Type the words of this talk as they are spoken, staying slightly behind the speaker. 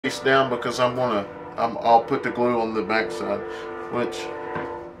piece down because I'll put the glue on the back side, which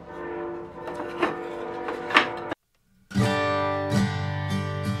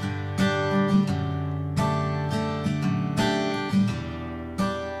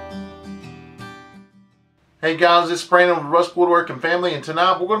Hey guys, it's Brandon with Rustic Woodworking Family, and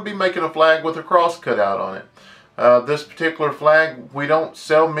tonight we're going to be making a flag with a cross cut out on it. This particular flag, we don't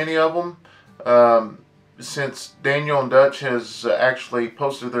sell many of them since Daniel and Dutch has actually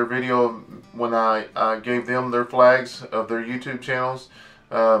posted their video when I gave them their flags of their YouTube channels.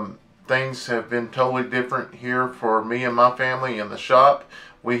 Things have been totally different here for me and my family in the shop.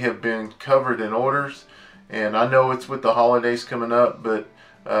 We have been covered in orders, and I know it's with the holidays coming up, but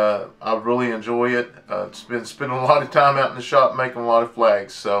I really enjoy it. It's been spending a lot of time out in the shop making a lot of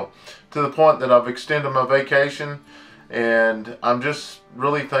flags, so to the point that I've extended my vacation, and I'm just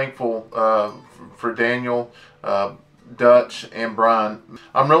really thankful for Daniel, Dutch, and Brian.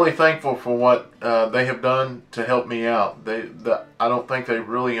 I'm really thankful for what they have done to help me out. I don't think they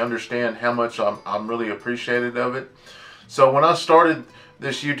really understand how much I'm really appreciative of it. So when I started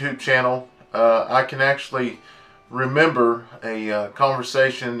this YouTube channel, I can actually remember a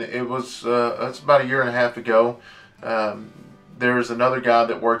conversation. It was it's about 1.5 years ago. There's another guy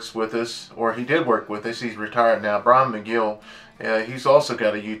that works with us, or he did work with us. He's retired now, Brian McGill. He's also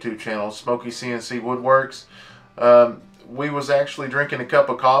got a YouTube channel, Smoky CNC Woodworks. We was actually drinking a cup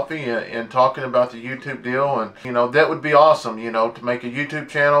of coffee and talking about the YouTube deal, and you know, that would be awesome, you know, to make a YouTube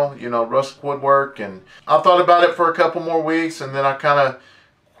channel, you know, Rustic Woodwork. And I thought about it for a couple more weeks, and then I kind of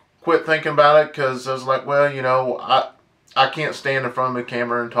quit thinking about it because I was like, well, you know, I can't stand in front of the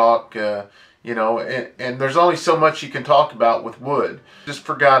camera and talk, you know, and there's only so much you can talk about with wood. Just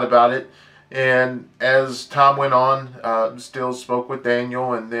forgot about it. And as time went on, still spoke with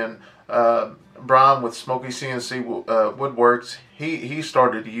Daniel, and then Brian with Smoky CNC Woodworks, he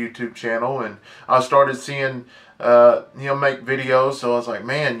started a YouTube channel, and I started seeing him make videos. So I was like,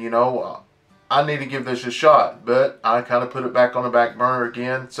 man, you know, I need to give this a shot, but I kind of put it back on the back burner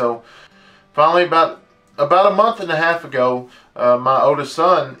again. So finally, about 1.5 months ago, my oldest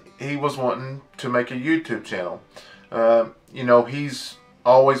son, he was wanting to make a YouTube channel. You know, he's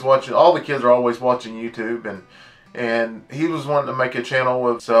always watching, all the kids are always watching YouTube, and he was wanting to make a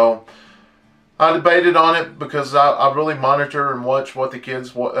channel. So I debated on it because I really monitor and watch what the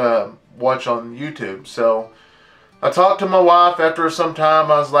kids watch on YouTube. So I talked to my wife after some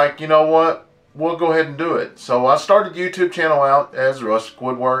time. I was like, you know what? We'll go ahead and do it. So I started YouTube channel out as Rustic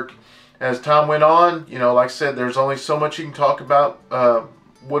Woodwork. As time went on, you know, like I said, there's only so much you can talk about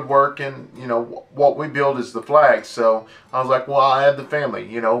woodwork, and you know, what we build is the flag. So I was like, well, I'll add the family.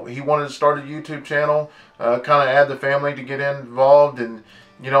 You know, he wanted to start a YouTube channel, kind of add the family to get involved, and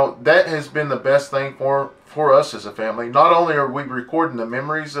you know, that has been the best thing for us as a family. Not only are we recording the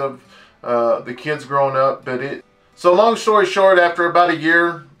memories of the kids growing up, but so long story short, after about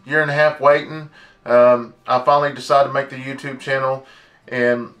 1.5 years waiting, I finally decided to make the YouTube channel.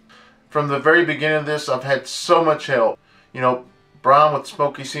 And from the very beginning of this, I've had so much help. You know, Brian with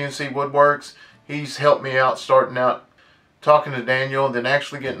Smoky CNC Woodworks, he's helped me out starting out, talking to Daniel, and then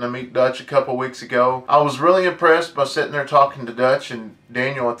actually getting to meet Dutch a couple weeks ago. I was really impressed by sitting there talking to Dutch and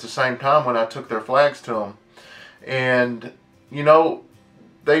Daniel at the same time when I took their flags to them. And, you know,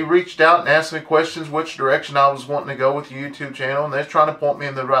 they reached out and asked me questions, which direction I was wanting to go with the YouTube channel, and they're trying to point me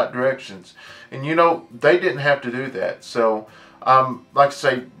in the right directions. And, you know, they didn't have to do that. So, like I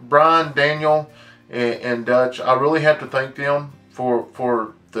say, Brian, Daniel, and Dutch, I really have to thank them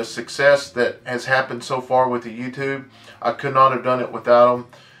for the success that has happened so far with the YouTube. I could not have done it without them,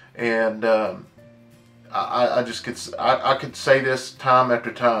 and I just could say this time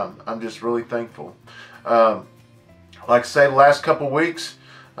after time. I'm just really thankful. Like I say, the last couple weeks,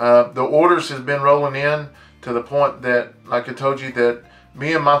 the orders has been rolling in to the point that, like I told you, that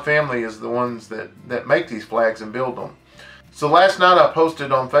me and my family is the ones that make these flags and build them. So last night I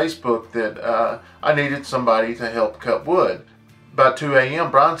posted on Facebook that I needed somebody to help cut wood. About 2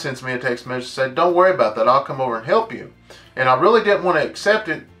 a.m. Brian sends me a text message and said, don't worry about that, I'll come over and help you. And I really didn't want to accept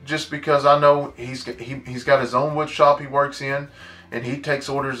it, just because I know he's got his own wood shop he works in, and he takes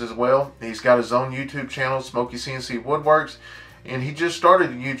orders as well. He's got his own YouTube channel, Smoky CNC Woodworks, and he just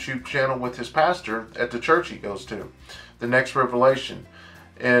started a YouTube channel with his pastor at the church he goes to, The Next Revelation.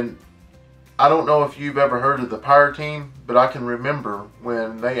 And I don't know if you've ever heard of the Power Team, but I can remember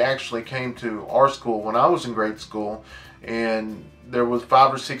when they actually came to our school when I was in grade school, and there was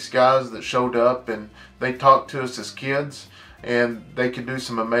 5 or 6 guys that showed up, and they talked to us as kids, and they could do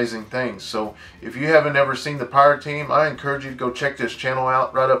some amazing things. So if you haven't ever seen the Power Team, I encourage you to go check this channel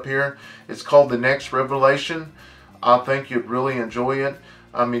out right up here. It's called The Next Revelation. I think you'd really enjoy it.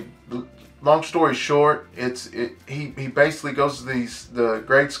 I mean, long story short, he basically goes to the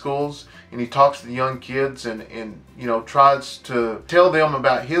grade schools and he talks to the young kids and you know, tries to tell them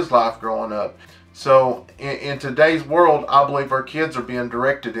about his life growing up. So in today's world, I believe our kids are being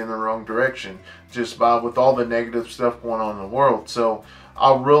directed in the wrong direction just with all the negative stuff going on in the world. So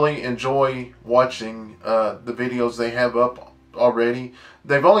I really enjoy watching the videos they have up already.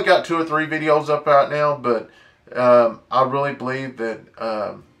 They've only got 2 or 3 videos up right now, but I really believe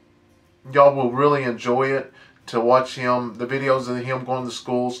that y'all will really enjoy it to watch the videos of him going to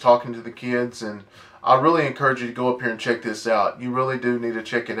schools, talking to the kids, and I really encourage you to go up here and check this out. You really do need to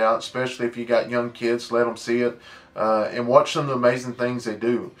check it out, especially if you got young kids. Let them see it and watch some of the amazing things they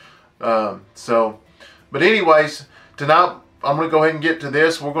do. But anyways, tonight I'm going to go ahead and get to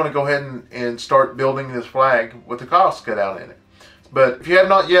this. We're going to go ahead and start building this flag with the cost cut out in it. But if you have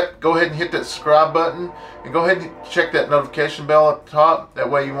not yet, go ahead and hit that subscribe button and go ahead and check that notification bell at the top. That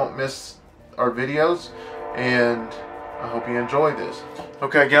way you won't miss our videos, and I hope you enjoy this.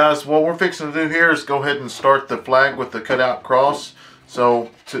 Okay guys, what we're fixing to do here is go ahead and start the flag with the cutout cross.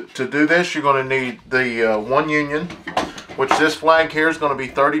 So to do this, you're going to need the 1 union, which this flag here is going to be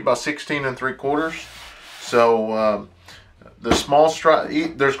 30 by 16 3/4. So the small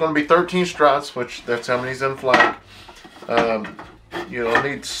stripe, there's going to be 13 stripes, which that's how many's in the flag. You'll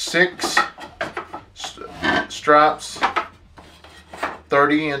need 6 stripes,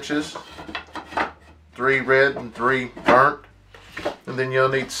 30 inches, 3 red and 3 burnt, and then you'll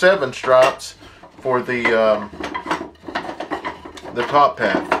need 7 stripes for the top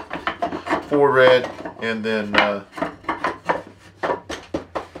half, 4 red and then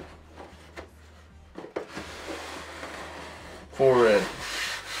 4 red.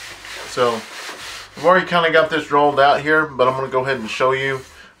 So I've already kind of got this rolled out here, but I'm going to go ahead and show you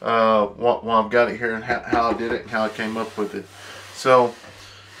what I've got it here and how I did it and how I came up with it. So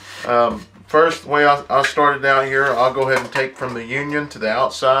first, the way I started out here, I'll go ahead and take from the union to the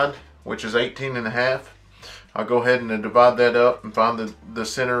outside, which is 18.5. I'll go ahead and divide that up and find the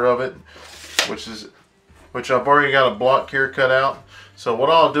center of it, which I've already got a block here cut out. So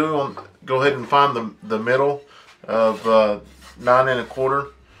what I'll do, I'll go ahead and find the middle of 9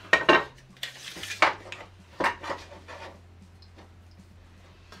 1/4.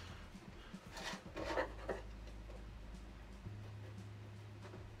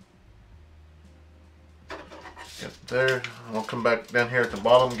 There, I'll come back down here at the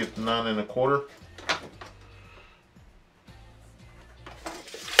bottom, get the 9 1/4.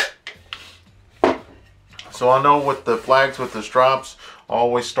 So I know with the flags with the stripes, I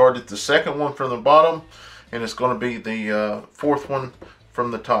always start at the second one from the bottom, and it's going to be the 4th one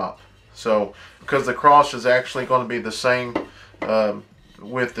from the top. So because the cross is actually going to be the same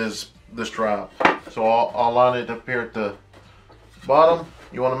width as the stripe, so I'll line it up here at the bottom.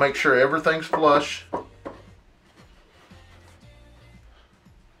 You want to make sure everything's flush.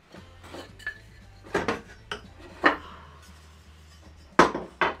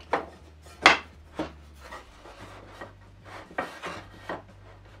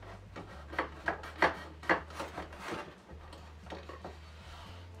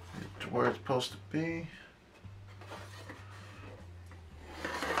 Where it's supposed to be.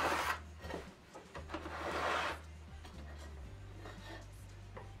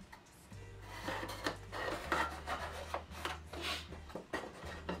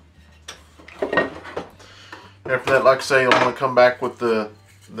 After that, like I say, I'm going to come back with the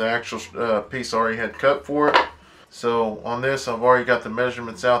actual piece I already had cut for it. So on this, I've already got the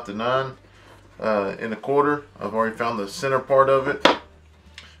measurements out to 9 1/4. I've already found the center part of it.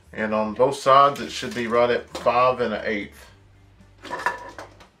 And on both sides, it should be right at 5 1/8.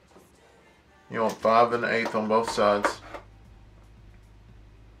 You want 5 1/8 on both sides.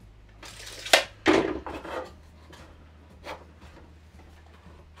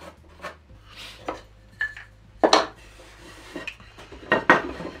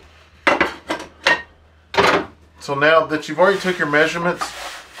 So now that you've already took your measurements,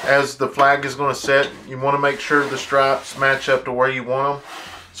 as the flag is going to set, you want to make sure the stripes match up to where you want them.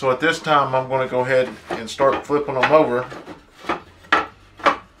 So at this time, I'm going to go ahead and start flipping them over.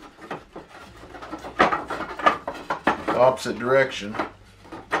 The opposite direction.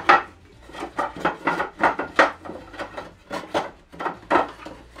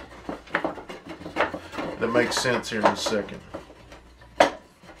 That makes sense here in a second.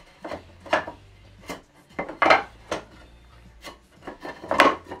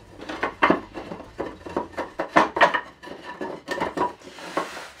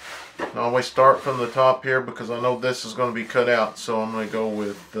 I always start from the top here because I know this is going to be cut out, so I'm going to go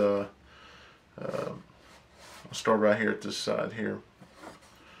with I'll start right here at this side here.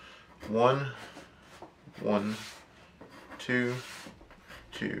 1, 1, 2,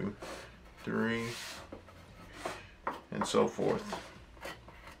 2, 3, and so forth.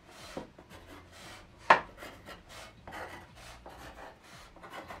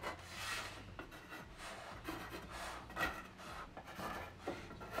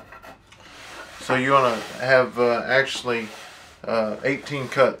 So you want to have actually 18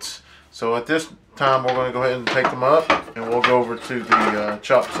 cuts. So at this time we're going to go ahead and take them up, and we'll go over to the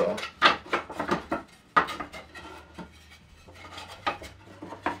chop saw.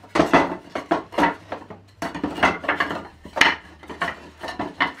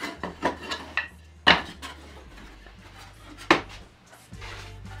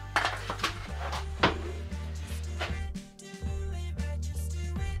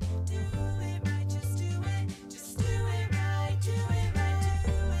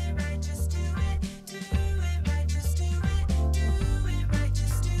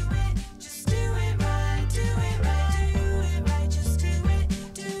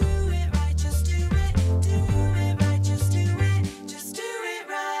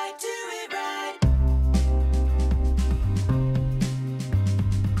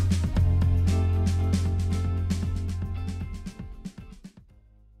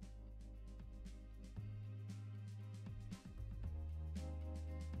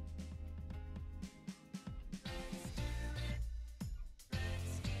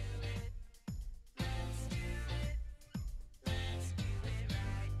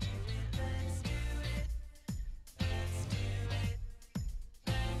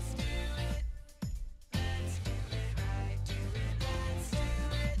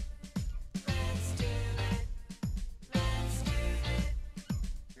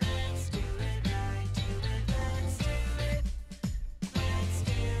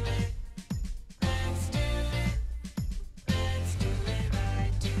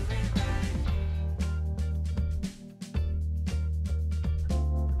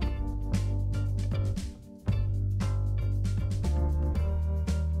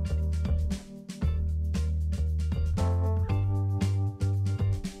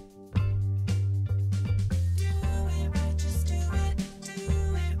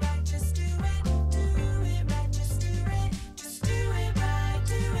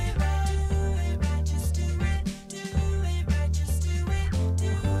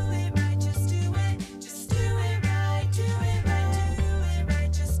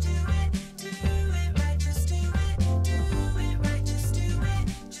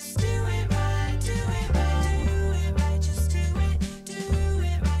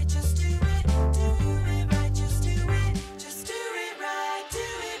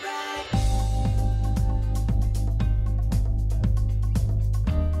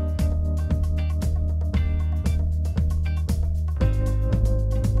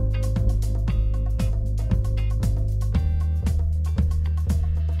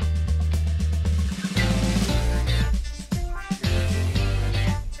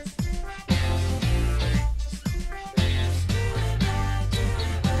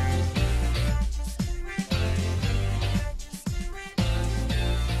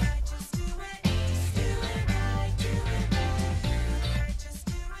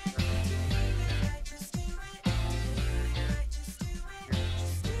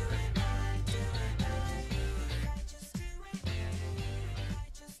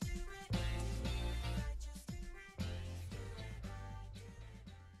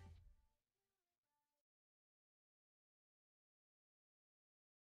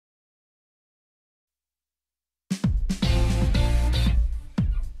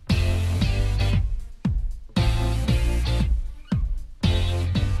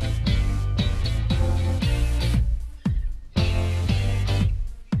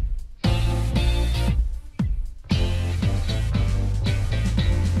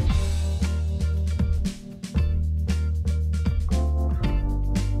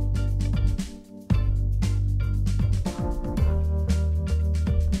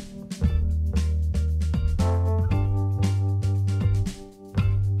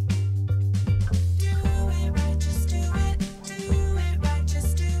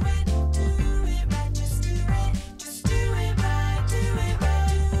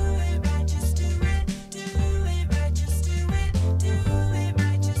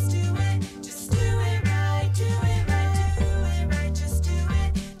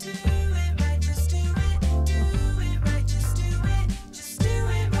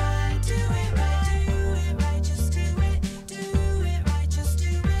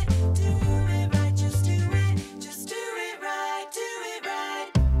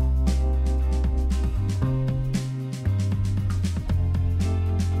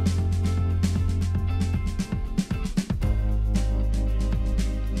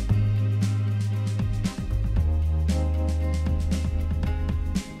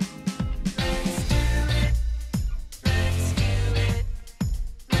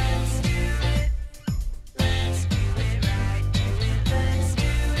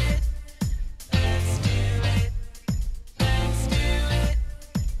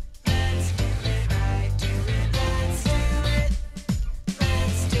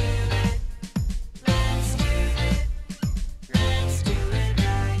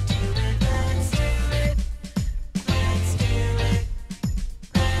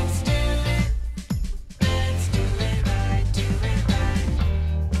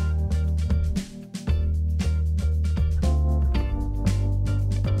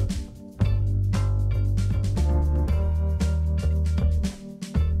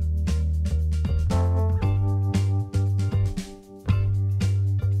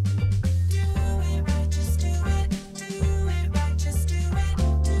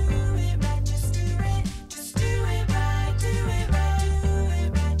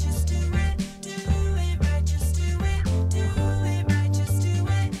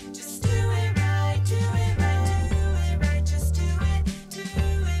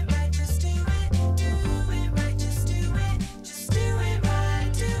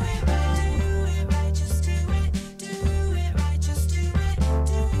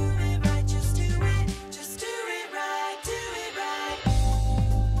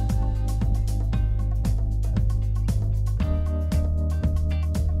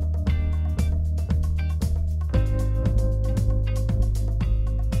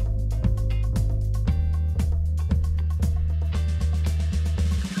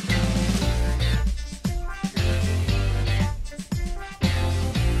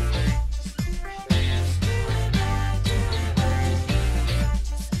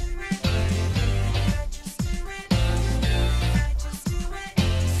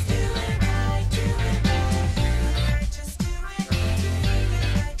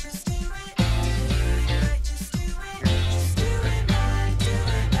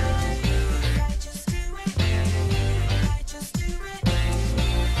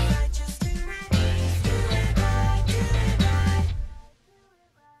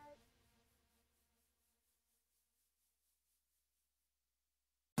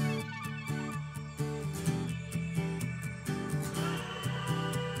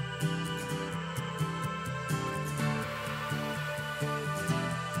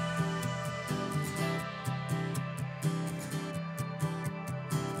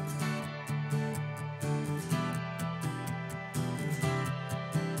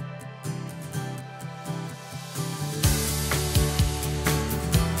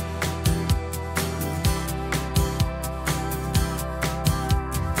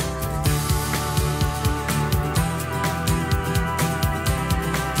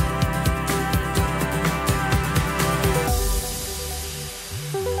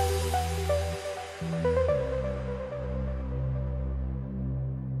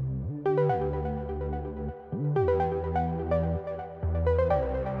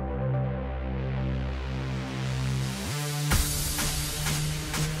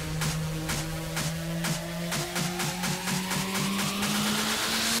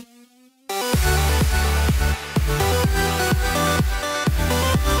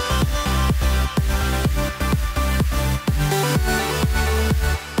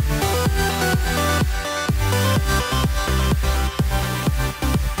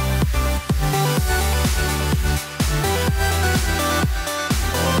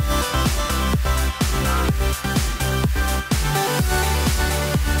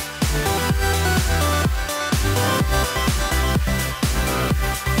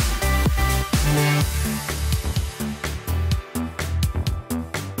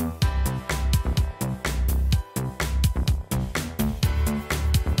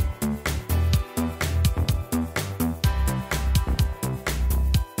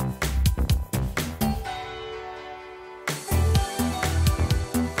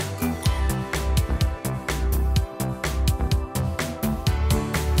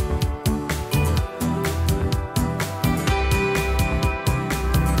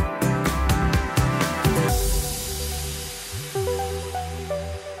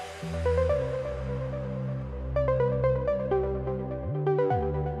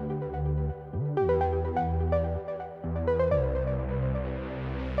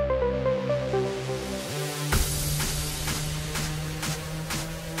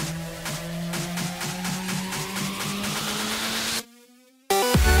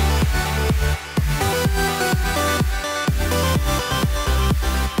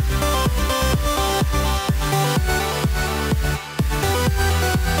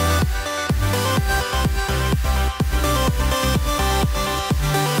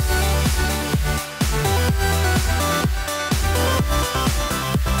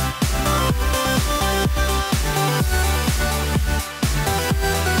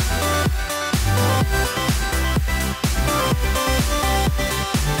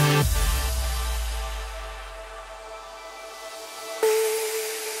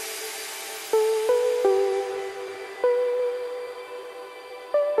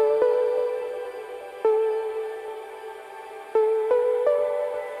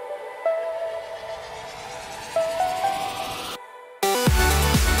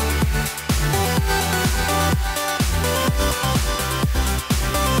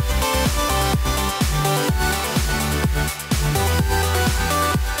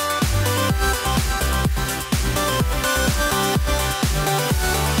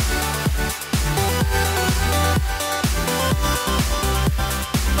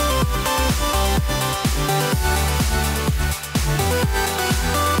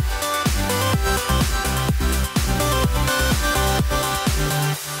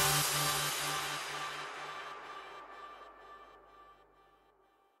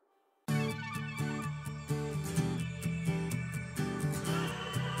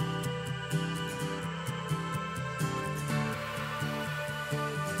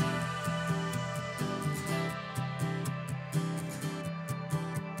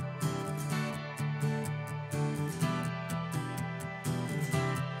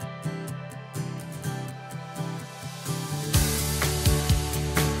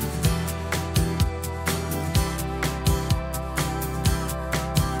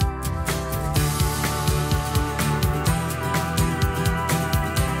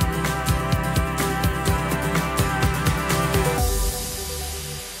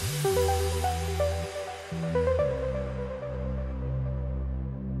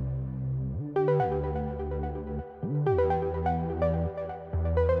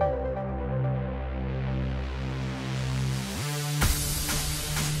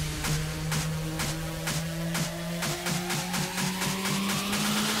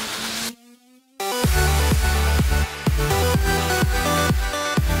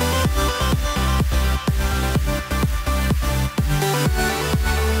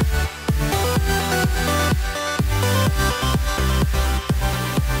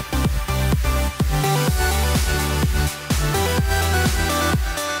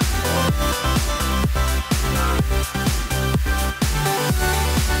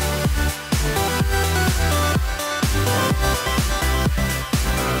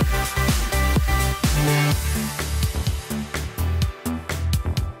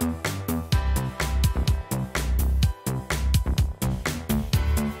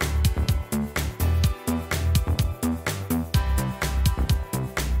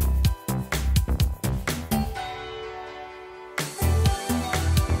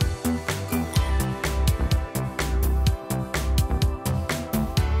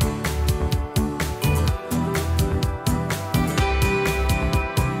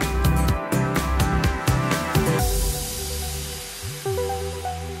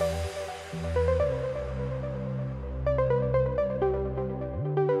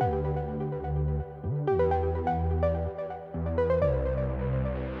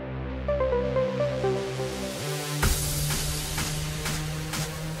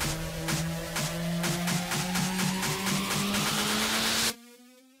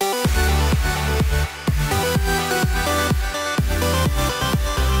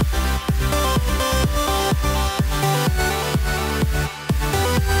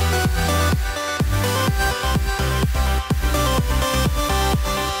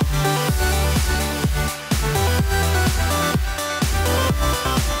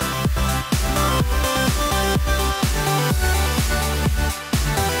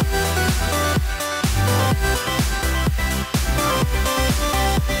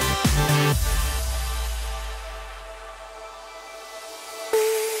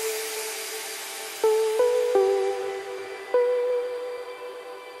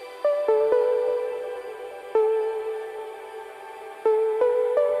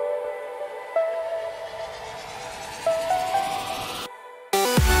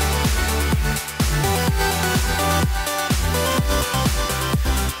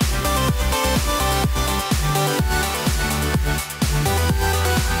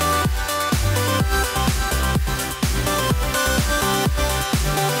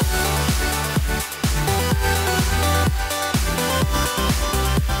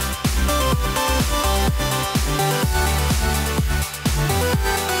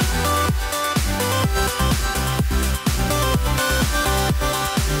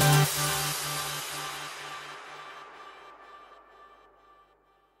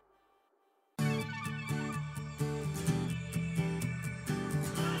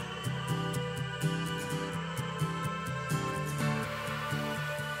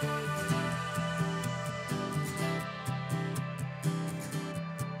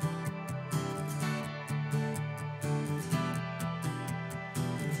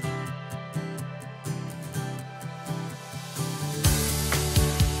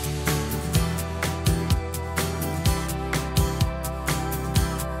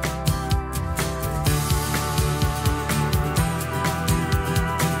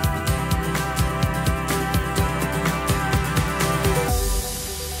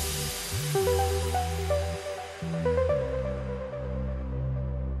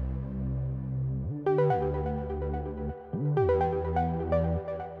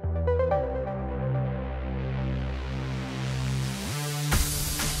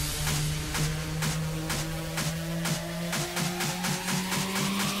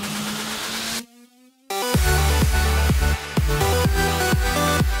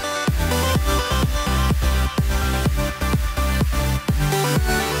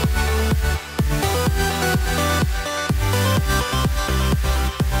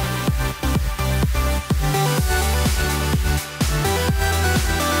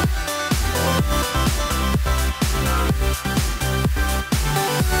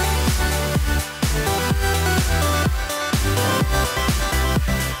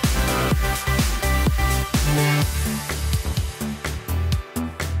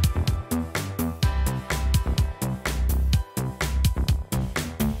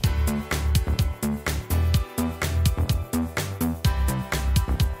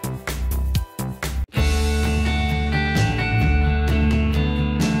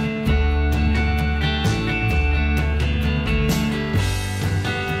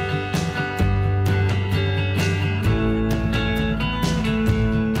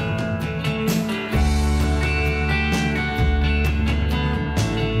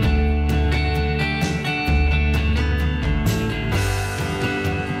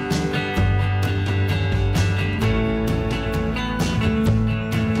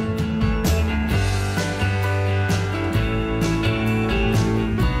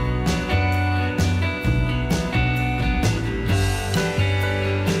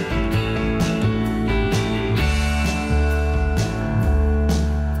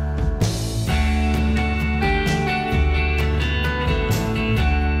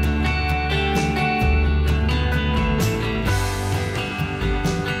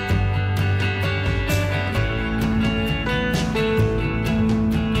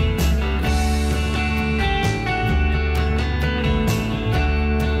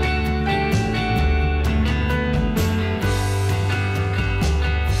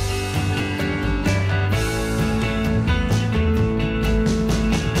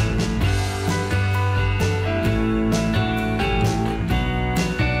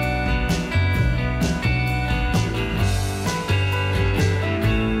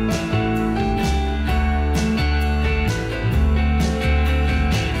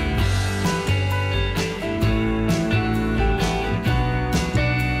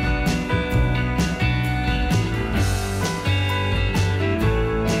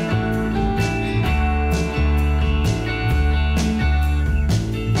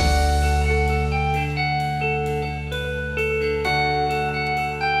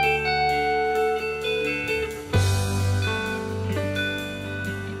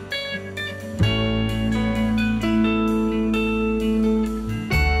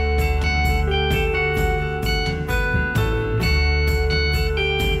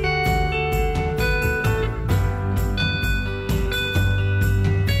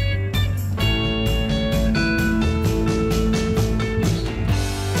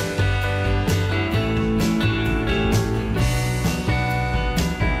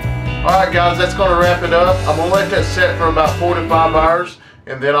 Alright guys, that's going to wrap it up. I'm going to let that set for about 4 to 5 hours,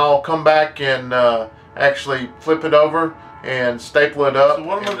 and then I'll come back and actually flip it over and staple it up. So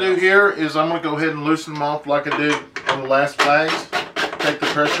what I'm going to do here is I'm going to go ahead and loosen them off like I did on the last flags. Take the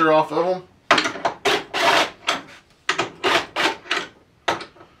pressure off of them.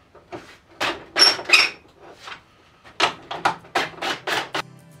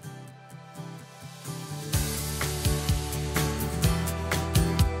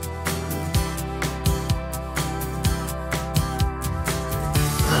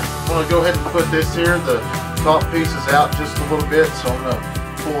 I'm going to go ahead and put this here, the top pieces out just a little bit, so I'm going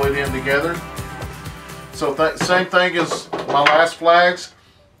to pull it in together. So same thing as my last flags.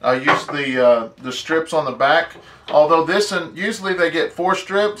 I use the strips on the back. Although this one, usually they get 4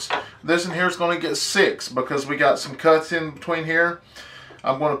 strips, this one here is going to get 6 because we got some cuts in between here.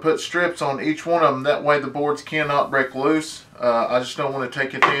 I'm going to put strips on each one of them, that way the boards cannot break loose. I just don't want to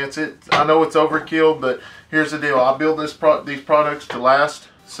take a chance. I know it's overkill, but here's the deal. I build these products to last.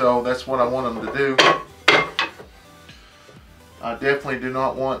 So that's what I want them to do. I definitely do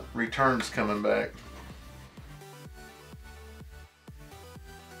not want returns coming back.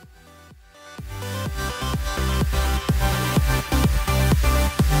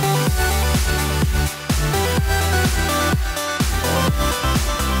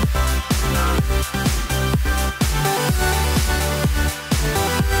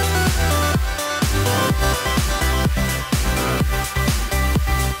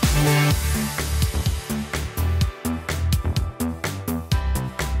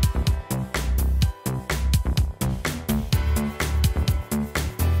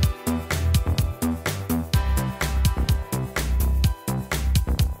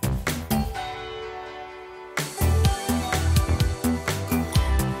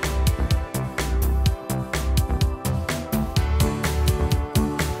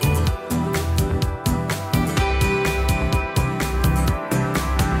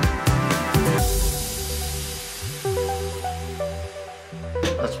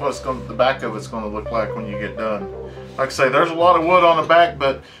 What the back of it's going to look like when you get done. Like I say, there's a lot of wood on the back,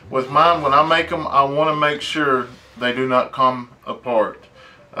 but with mine, when I make them, I want to make sure they do not come apart.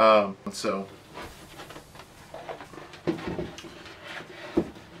 So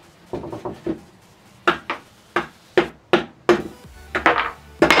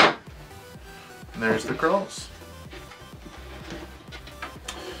there's the cross.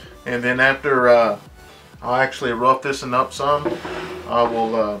 And then after I'll actually rough this one up some.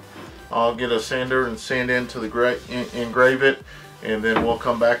 I'll get a sander and sand into the engrave it, and then we'll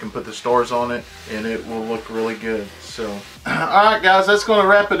come back and put the stars on it, and it will look really good. So, alright guys, that's going to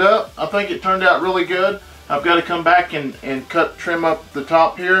wrap it up. I think it turned out really good. I've got to come back and trim up the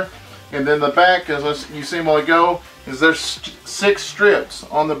top here, and then the back, as you see a while ago, is there's 6 strips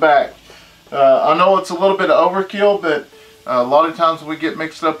on the back. I know it's a little bit of overkill, but a lot of times we get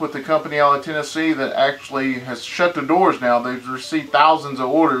mixed up with the company out of Tennessee that actually has shut the doors now. They've received thousands of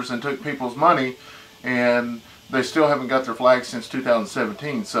orders and took people's money, and they still haven't got their flags since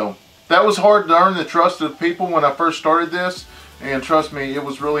 2017. So that was hard to earn the trust of people when I first started this, and trust me, it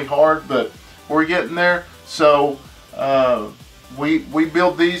was really hard, but we're getting there. So we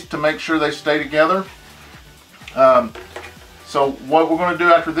build these to make sure they stay together. So what we're going to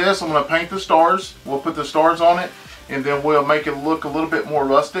do after this, I'm going to paint the stars. We'll put the stars on it, and then we'll make it look a little bit more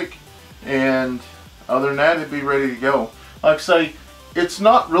rustic, and other than that, it'd be ready to go. Like I say, it's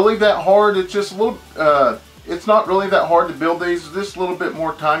not really that hard. It's just a little it's not really that hard to build these. It's just a little bit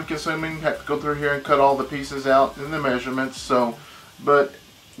more time consuming. You have to go through here and cut all the pieces out and the measurements. So, but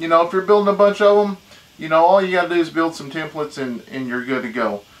you know, if you're building a bunch of them, you know, all you got to do is build some templates and you're good to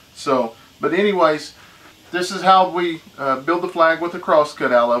go. So, but anyways, this is how we build the flag with the cross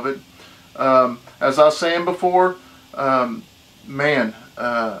cut out of it. As I was saying before, man,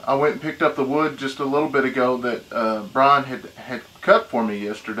 I went and picked up the wood just a little bit ago that Brian had cut for me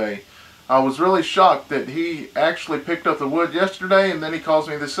yesterday. I was really shocked that he actually picked up the wood yesterday, and then he calls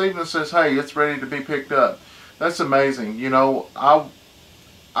me this evening and says, hey, it's ready to be picked up. That's amazing. You know,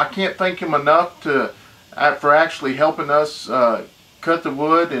 I can't thank him enough for actually helping us cut the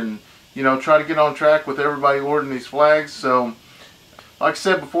wood and, you know, try to get on track with everybody ordering these flags. So, like I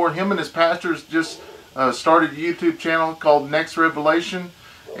said before, him and his pastors just started a YouTube channel called Next Revelation,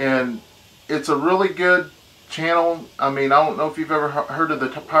 and it's a really good channel. I mean, I don't know if you've ever heard of the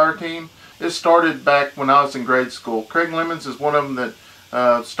Power Team. It started back when I was in grade school. Craig Lemons is one of them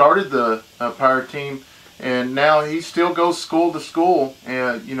that started the Power Team, and now he still goes school to school,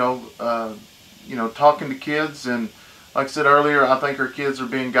 and you know, talking to kids. And like I said earlier, I think our kids are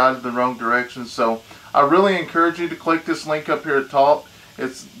being guided in the wrong direction. So I really encourage you to click this link up here at the top.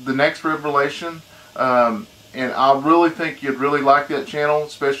 It's the next revelation. And I really think you'd really like that channel,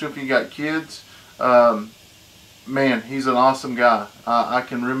 especially if you got kids. Man, he's an awesome guy. I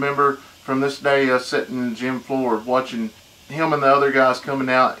can remember from this day sitting in the gym floor watching him and the other guys coming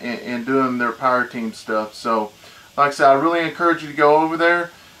out and doing their power team stuff. So like I said, I really encourage you to go over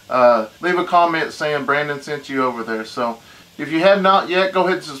there. Leave a comment saying Brandon sent you over there. So if you have not yet, go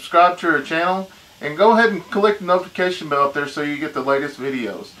ahead and subscribe to our channel and go ahead and click the notification bell up there so you get the latest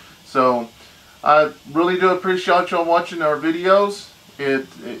videos. So I really do appreciate y'all watching our videos.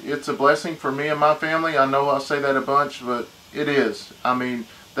 It's a blessing for me and my family. I know I say that a bunch, but it is. I mean,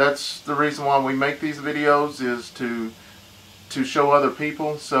 that's the reason why we make these videos, is to show other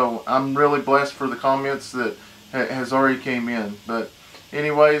people. So I'm really blessed for the comments that has already came in. But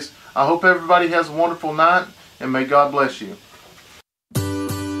anyways, I hope everybody has a wonderful night, and may God bless you.